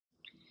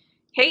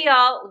Hey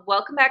y'all,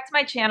 welcome back to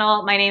my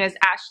channel. My name is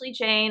Ashley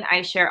Jane.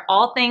 I share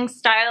all things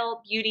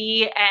style,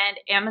 beauty, and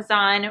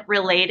Amazon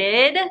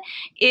related.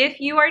 If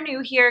you are new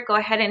here, go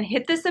ahead and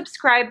hit the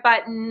subscribe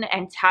button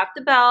and tap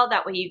the bell.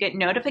 That way you get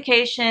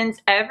notifications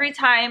every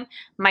time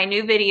my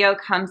new video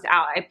comes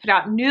out. I put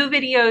out new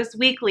videos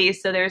weekly,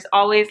 so there's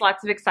always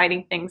lots of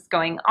exciting things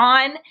going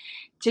on.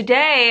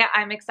 Today,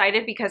 I'm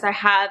excited because I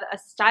have a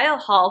style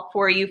haul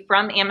for you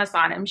from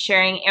Amazon. I'm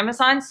sharing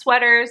Amazon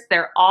sweaters.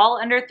 They're all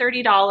under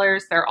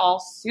 $30. They're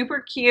all super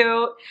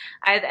cute.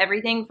 I have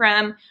everything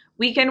from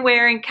weekend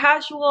wear and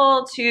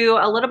casual to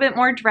a little bit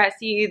more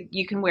dressy.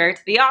 You can wear it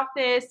to the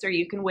office, or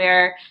you can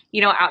wear,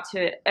 out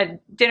to a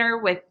dinner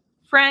with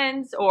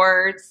friends,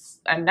 or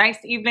a nice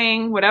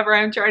evening, whatever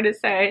I'm trying to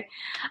say.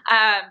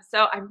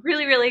 So I'm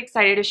really, really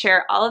excited to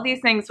share all of these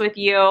things with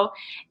you,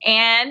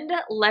 and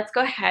let's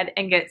go ahead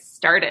and get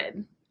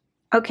started.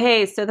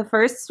 Okay, so the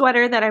first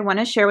sweater that I want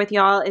to share with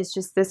y'all is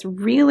just this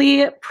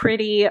really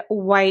pretty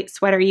white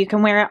sweater. You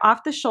can wear it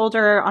off the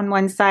shoulder on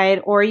one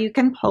side, or you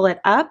can pull it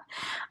up.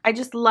 I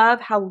just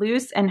love how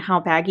loose and how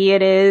baggy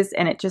it is,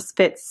 and it just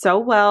fits so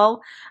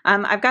well.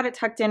 I've got it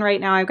tucked in right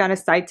now. I've got a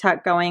side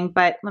tuck going,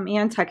 but let me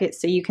untuck it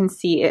so you can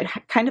see. It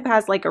kind of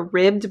has like a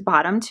ribbed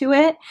bottom to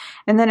it,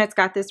 and then it's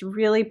got this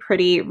really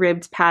pretty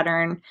ribbed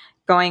pattern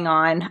going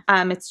on.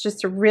 It's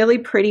just a really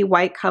pretty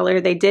white color.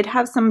 They did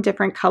have some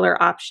different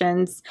color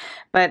options,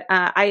 but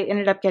I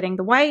ended up getting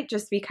the white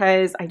just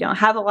because I don't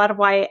have a lot of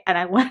white and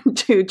I want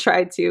to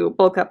try to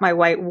bulk up my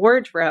white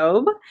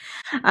wardrobe.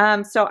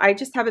 So I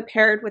just have it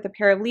paired with a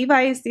pair of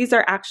Levi's. These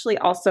are actually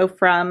also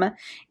from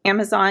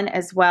Amazon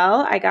as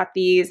well. I got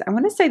these, I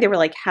want to say they were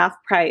like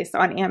half price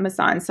on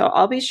Amazon. So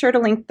I'll be sure to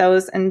link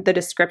those in the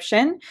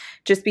description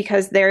just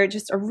because they're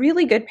just a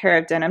really good pair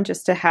of denim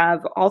just to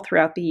have all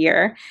throughout the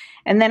year.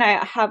 And then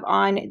I have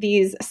on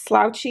these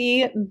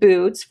slouchy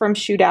boots from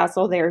Shoe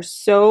Dazzle. They're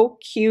so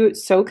cute,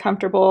 so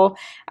comfortable.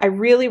 I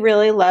really,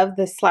 really love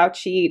the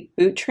slouchy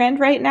boot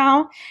trend right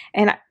now.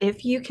 And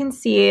if you can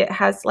see, it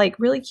has like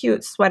really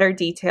cute sweater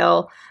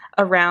detail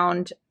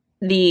around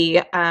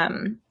the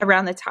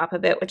top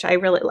of it, which I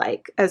really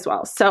like as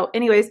well. So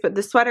anyways, but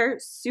the sweater,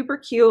 super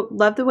cute.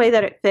 Love the way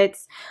that it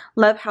fits.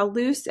 Love how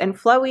loose and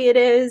flowy it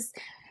is.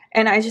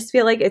 And I just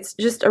feel like it's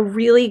just a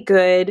really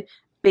good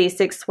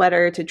basic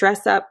sweater to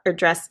dress up or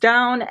dress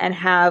down and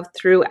have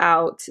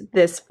throughout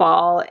this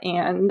fall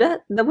and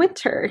the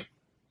winter.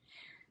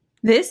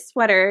 This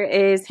sweater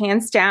is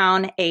hands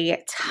down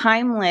a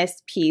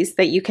timeless piece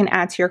that you can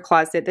add to your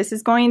closet. This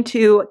is going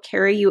to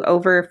carry you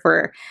over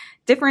for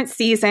different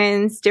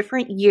seasons,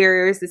 different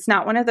years. It's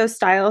not one of those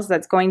styles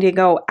that's going to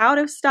go out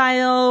of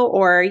style,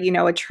 or,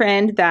 a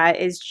trend that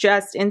is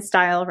just in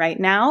style right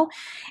now.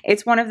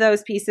 It's one of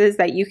those pieces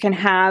that you can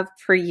have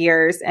for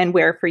years and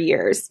wear for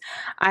years.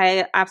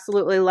 I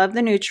absolutely love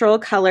the neutral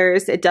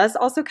colors. It does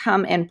also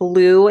come in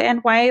blue and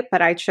white,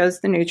 but I chose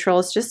the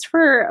neutrals just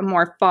for a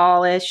more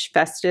fallish,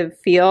 festive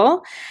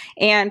feel.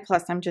 And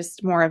plus, I'm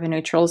just more of a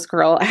neutrals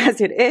girl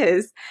as it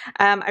is.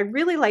 I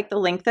really like the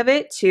length of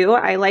it too.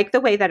 I like the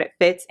way that it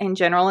fits in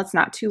general. It's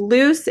not too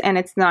loose and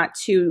it's not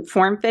too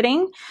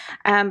form-fitting,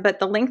 but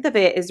the length of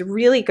it is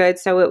really good.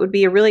 So it would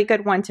be a really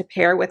good one to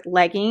pair with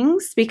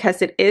leggings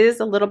because it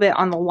is a little bit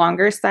on the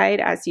longer side.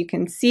 As you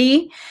can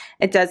see,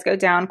 it does go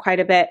down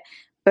quite a bit.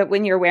 But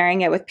when you're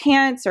wearing it with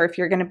pants, or if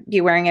you're going to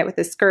be wearing it with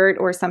a skirt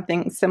or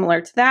something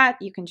similar to that,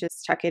 you can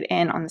just tuck it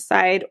in on the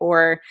side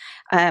or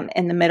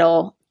in the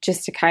middle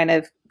just to kind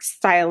of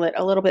style it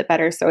a little bit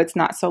better so it's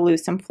not so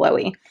loose and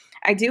flowy.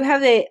 I do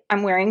have it,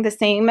 I'm wearing the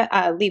same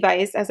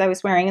Levi's as I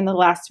was wearing in the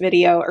last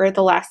video, or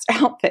the last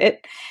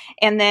outfit.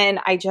 And then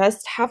I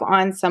just have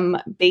on some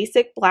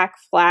basic black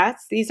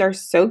flats. These are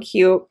so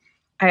cute.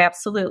 I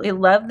absolutely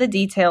love the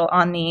detail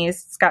on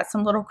these. It's got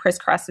some little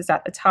crisscrosses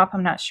at the top.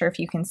 I'm not sure if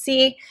you can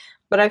see,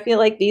 but I feel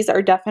like these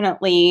are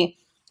definitely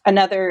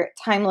another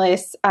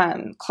timeless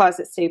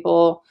closet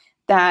staple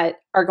that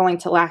are going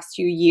to last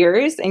you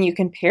years, and you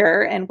can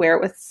pair and wear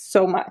with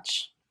so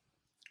much.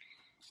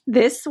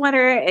 This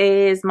sweater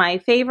is my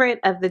favorite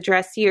of the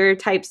dressier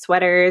type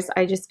sweaters.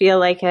 I just feel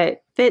like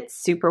it fits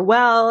super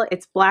well.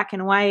 It's black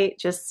and white,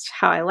 just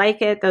how I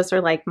like it. Those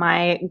are like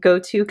my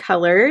go-to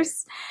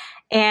colors.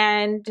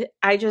 And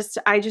I just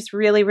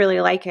really,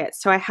 really like it.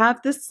 So I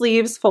have the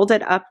sleeves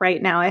folded up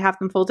right now. I have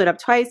them folded up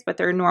twice, but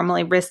they're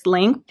normally wrist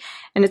length.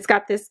 And it's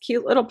got this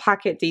cute little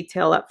pocket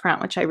detail up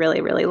front, which I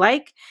really, really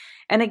like.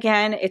 And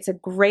again, it's a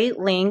great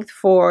length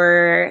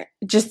for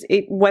just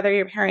whether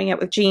you're pairing it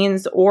with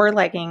jeans or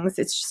leggings.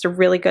 It's just a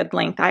really good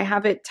length. I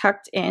have it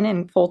tucked in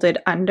and folded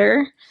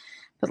under,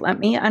 but let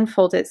me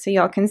unfold it so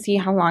y'all can see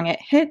how long it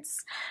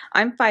hits.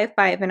 I'm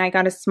 5'5" and I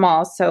got a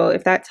small, so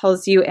if that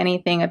tells you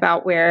anything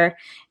about where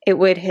it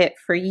would hit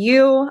for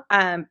you.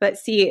 But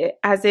see,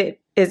 as it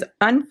is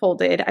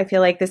unfolded, I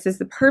feel like this is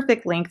the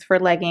perfect length for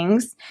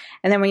leggings.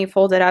 And then when you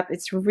fold it up,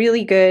 it's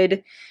really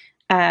good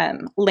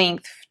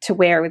length to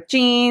wear with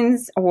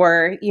jeans,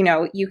 or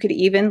you could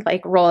even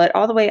like roll it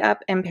all the way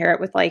up and pair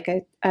it with like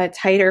a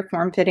tighter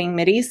form-fitting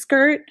midi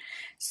skirt.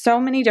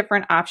 So many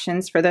different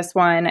options for this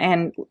one.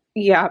 And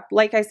yeah,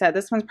 like I said,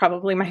 this one's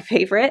probably my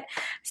favorite.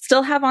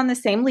 Still have on the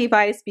same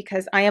Levi's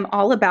because I am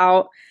all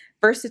about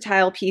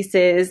versatile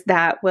pieces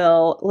that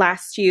will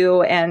last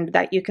you and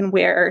that you can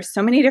wear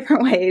so many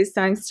different ways.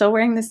 So I'm still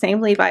wearing the same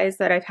Levi's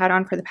that I've had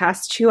on for the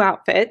past 2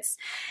 outfits.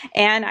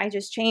 And I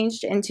just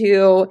changed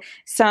into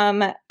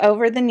some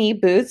over-the-knee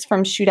boots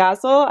from Shoe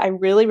Dazzle. I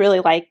really,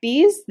 really like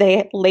these.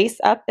 They lace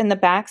up in the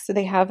back, so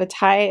they have a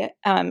tie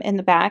in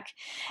the back.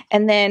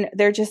 And then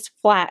they're just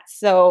flat.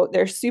 So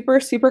they're super,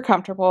 super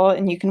comfortable,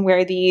 and you can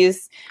wear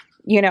these.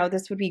 You know,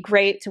 this would be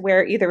great to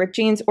wear either with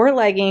jeans or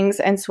leggings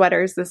and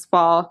sweaters this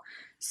fall.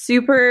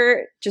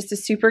 Just a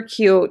super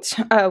cute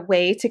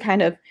way to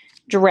kind of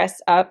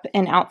dress up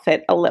an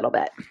outfit a little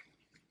bit.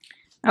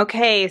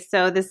 Okay,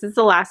 so this is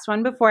the last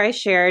one before I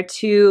share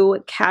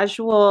 2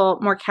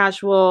 more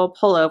casual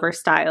pullover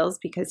styles,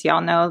 because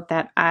y'all know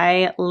that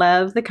I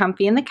love the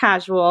comfy and the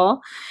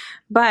casual.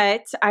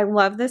 But I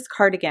love this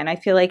cardigan. I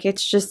feel like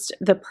it's just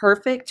the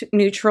perfect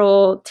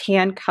neutral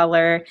tan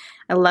color.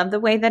 I love the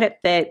way that it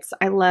fits.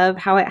 I love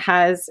how it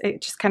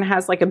just kind of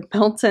has like a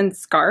built-in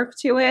scarf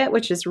to it,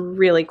 which is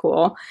really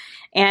cool.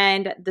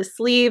 And the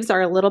sleeves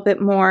are a little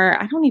bit more,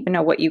 I don't even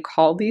know what you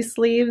call these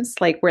sleeves,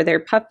 like where they're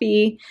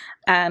puffy,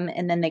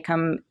 and then they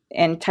come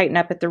and tighten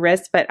up at the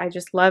wrist, but I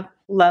just love,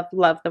 love,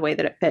 love the way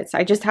that it fits.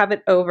 I just have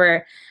it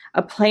over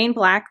a plain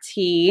black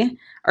tee,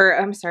 or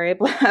I'm sorry,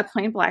 a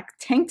plain black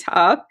tank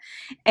top,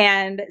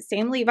 and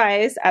same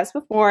Levi's as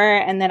before,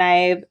 and then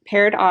I've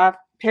paired it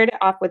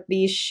off with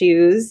these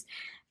shoes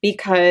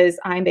because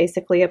I'm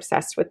basically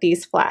obsessed with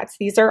these flats.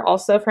 These are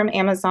also from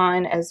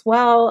Amazon as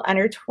well,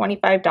 under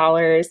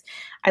 $25.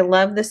 I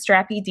love the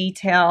strappy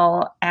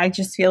detail. I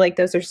just feel like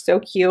those are so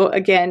cute.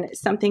 Again,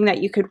 something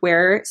that you could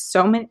wear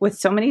with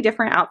so many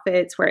different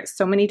outfits, wear it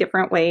so many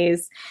different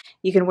ways.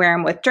 You can wear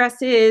them with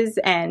dresses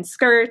and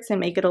skirts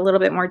and make it a little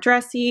bit more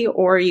dressy,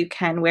 or you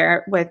can wear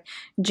it with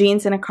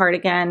jeans and a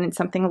cardigan and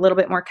something a little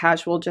bit more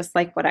casual, just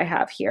like what I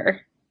have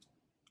here.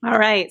 All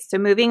right, so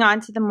moving on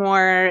to the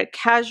more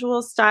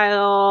casual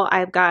style,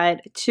 I've got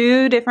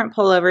 2 different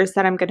pullovers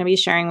that I'm going to be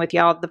sharing with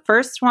y'all. The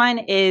first one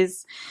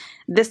is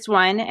this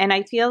one, and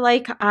I feel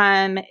like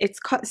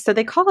so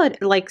they call it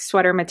like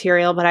sweater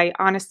material, but I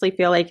honestly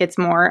feel like it's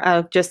more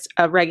of just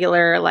a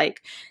regular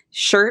like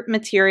shirt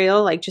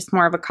material, like just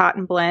more of a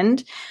cotton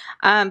blend.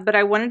 But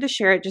I wanted to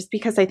share it just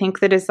because I think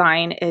the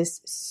design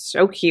is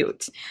so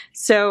cute.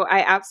 So I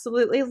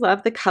absolutely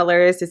love the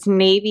colors. It's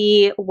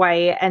navy,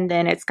 white, and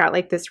then it's got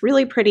like this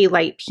really pretty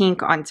light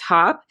pink on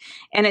top.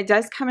 And it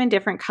does come in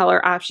different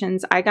color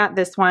options. I got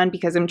this one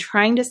because I'm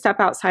trying to step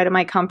outside of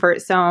my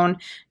comfort zone.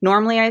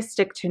 Normally I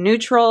stick to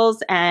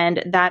neutrals,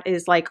 and that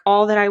is like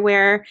all that I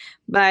wear.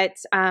 But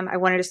I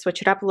wanted to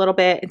switch it up a little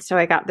bit, and so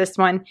I got this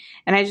one,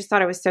 and I just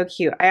thought it was so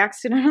cute. I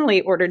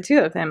accidentally ordered 2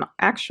 of them,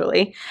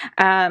 actually.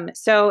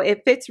 So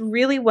it fits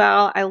really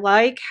well. I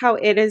like how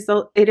it is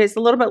a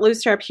little bit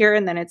looser up here,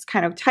 and then it's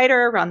kind of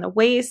tighter around the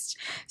waist,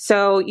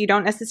 so you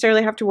don't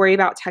necessarily have to worry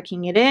about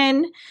tucking it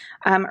in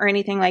or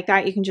anything like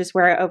that. You can just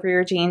wear it over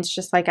your jeans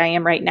just like I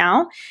am right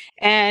now.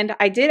 And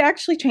I did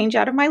actually change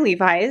out of my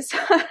Levi's.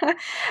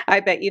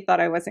 I bet you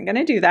thought I wasn't going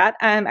to do that.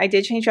 I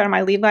did change out of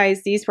my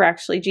Levi's. These were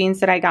actually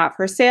jeans that I got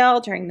for sale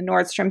during the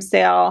Nordstrom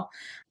sale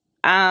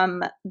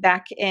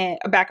back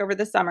over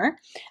the summer.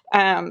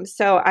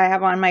 So I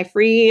have on my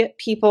Free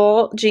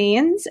People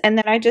jeans, and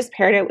then I just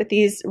paired it with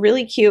these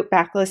really cute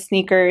backless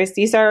sneakers.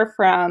 These are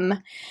from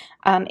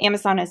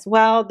Amazon as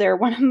well. They're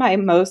one of my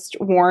most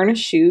worn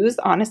shoes,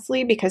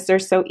 honestly, because they're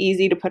so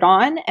easy to put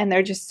on and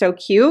they're just so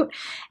cute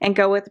and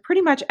go with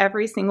pretty much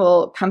every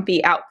single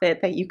comfy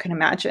outfit that you can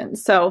imagine.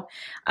 So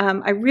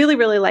I really,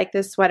 really like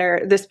this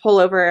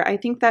pullover. I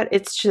think that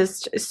it's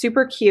just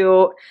super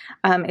cute.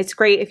 It's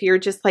great if you're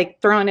just like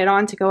throwing it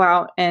on to go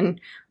out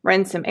and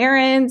run some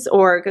errands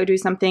or go do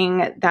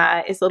something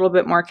that is a little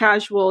bit more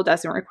casual,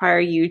 doesn't require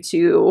you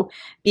to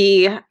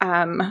be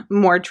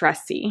more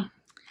dressy.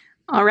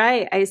 All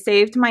right, I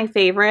saved my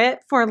favorite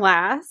for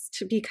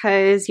last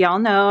because y'all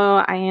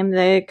know I am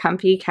the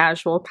comfy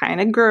casual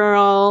kind of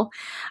girl.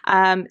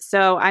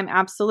 So I'm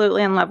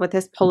absolutely in love with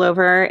this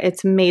pullover.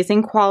 It's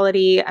amazing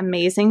quality,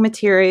 amazing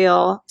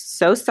material,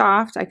 so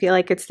soft. I feel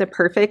like it's the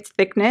perfect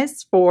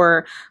thickness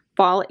for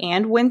fall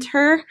and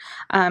winter.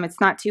 It's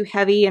not too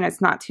heavy and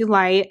it's not too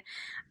light.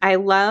 I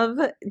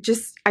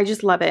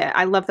just love it.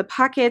 I love the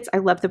pockets. I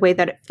love the way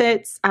that it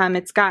fits.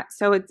 It's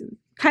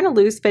kind of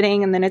loose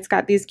fitting, and then it's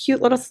got these cute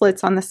little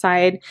slits on the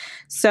side,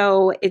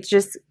 so it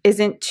just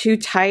isn't too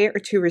tight or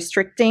too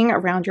restricting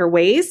around your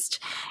waist.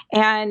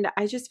 And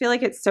I just feel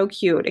like it's so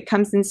cute. It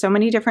comes in so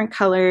many different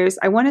colors.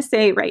 I want to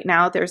say right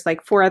now there's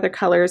like 4 other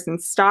colors in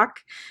stock,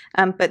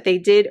 but they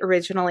did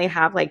originally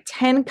have like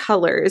 10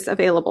 colors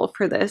available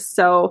for this,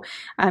 so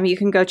you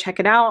can go check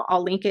it out.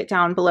 I'll link it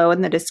down below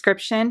in the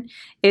description.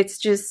 It's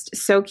just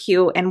so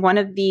cute, and one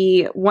of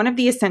the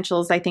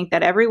essentials I think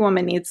that every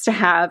woman needs to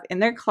have in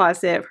their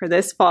closet for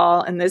this this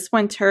fall and this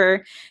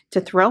winter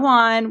to throw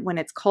on when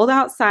it's cold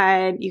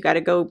outside. You got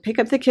to go pick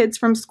up the kids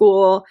from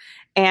school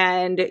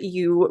and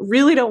you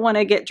really don't want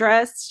to get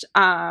dressed,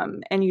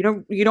 and you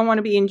don't want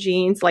to be in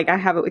jeans. Like I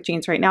have it with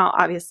jeans right now.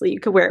 Obviously you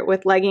could wear it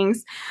with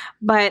leggings,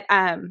 but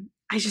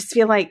I just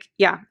feel like,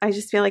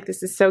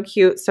 this is so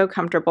cute, so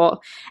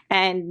comfortable,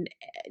 and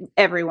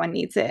everyone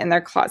needs it in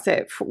their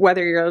closet,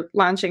 whether you're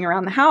lounging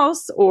around the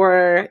house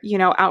or, you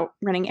know, out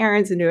running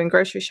errands and doing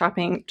grocery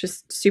shopping.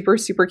 Just super,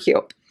 super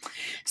cute.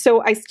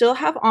 So I still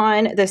have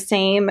on the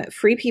same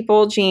Free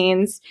People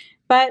jeans,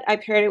 but I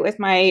paired it with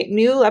my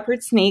new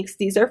leopard sneaks.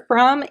 These are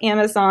from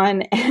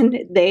Amazon and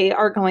they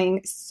are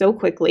going so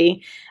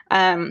quickly.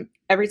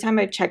 Every time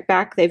I've checked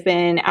back, they've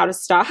been out of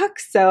stock.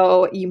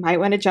 So you might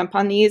want to jump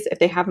on these. If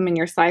they have them in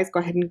your size, go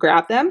ahead and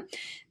grab them.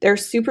 They're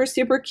super,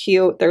 super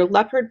cute. They're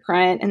leopard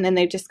print. And then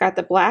they've just got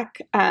the black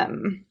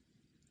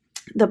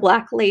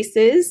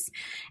laces,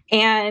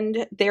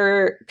 and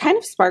they're kind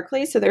of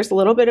sparkly. So there's a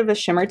little bit of a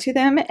shimmer to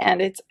them,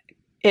 and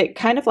it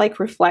kind of like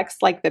reflects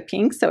like the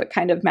pink. So it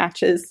kind of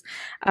matches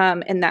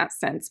in that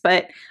sense.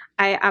 But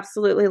I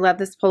absolutely love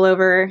this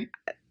pullover.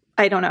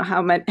 I don't know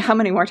how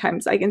many more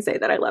times I can say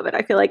that I love it.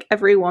 I feel like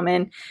every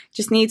woman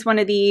just needs one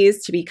of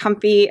these to be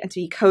comfy and to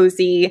be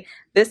cozy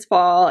this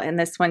fall and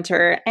this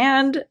winter.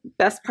 And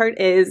best part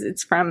is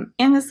it's from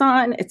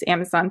Amazon. It's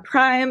Amazon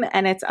Prime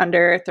and it's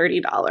under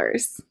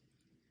 $30.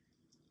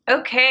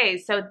 Okay,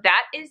 so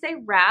that is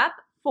a wrap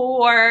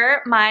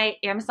for my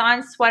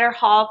Amazon sweater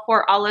haul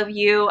for all of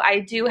you.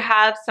 I do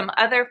have some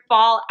other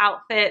fall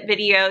outfit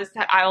videos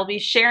that I will be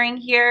sharing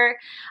here,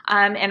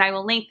 and I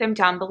will link them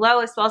down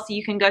below as well, so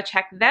you can go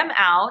check them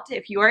out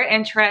if you are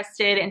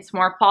interested in some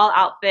more fall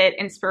outfit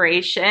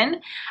inspiration.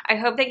 I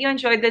hope that you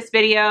enjoyed this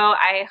video.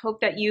 I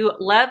hope that you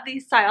love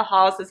these style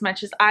hauls as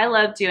much as I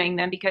love doing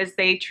them, because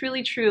they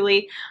truly,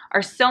 truly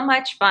are so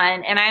much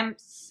fun, and I'm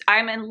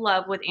in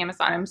love with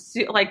Amazon. I'm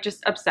like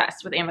just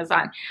obsessed with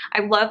Amazon.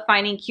 I love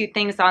finding cute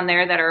things on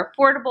there that are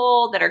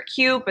affordable, that are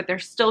cute, but they're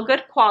still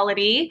good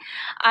quality.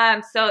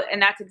 And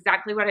that's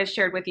exactly what I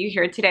shared with you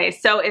here today.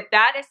 So if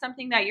that is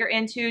something that you're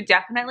into,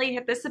 definitely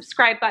hit the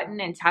subscribe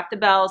button and tap the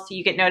bell so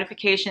you get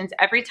notifications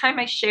every time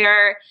I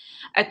share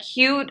a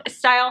cute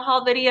style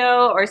haul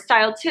video or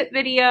style tip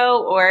video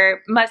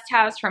or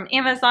must-haves from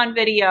Amazon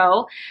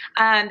video.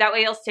 That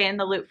way you'll stay in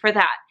the loop for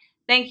that.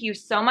 Thank you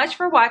so much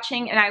for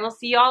watching, and I will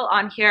see you all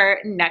on here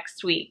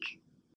next week.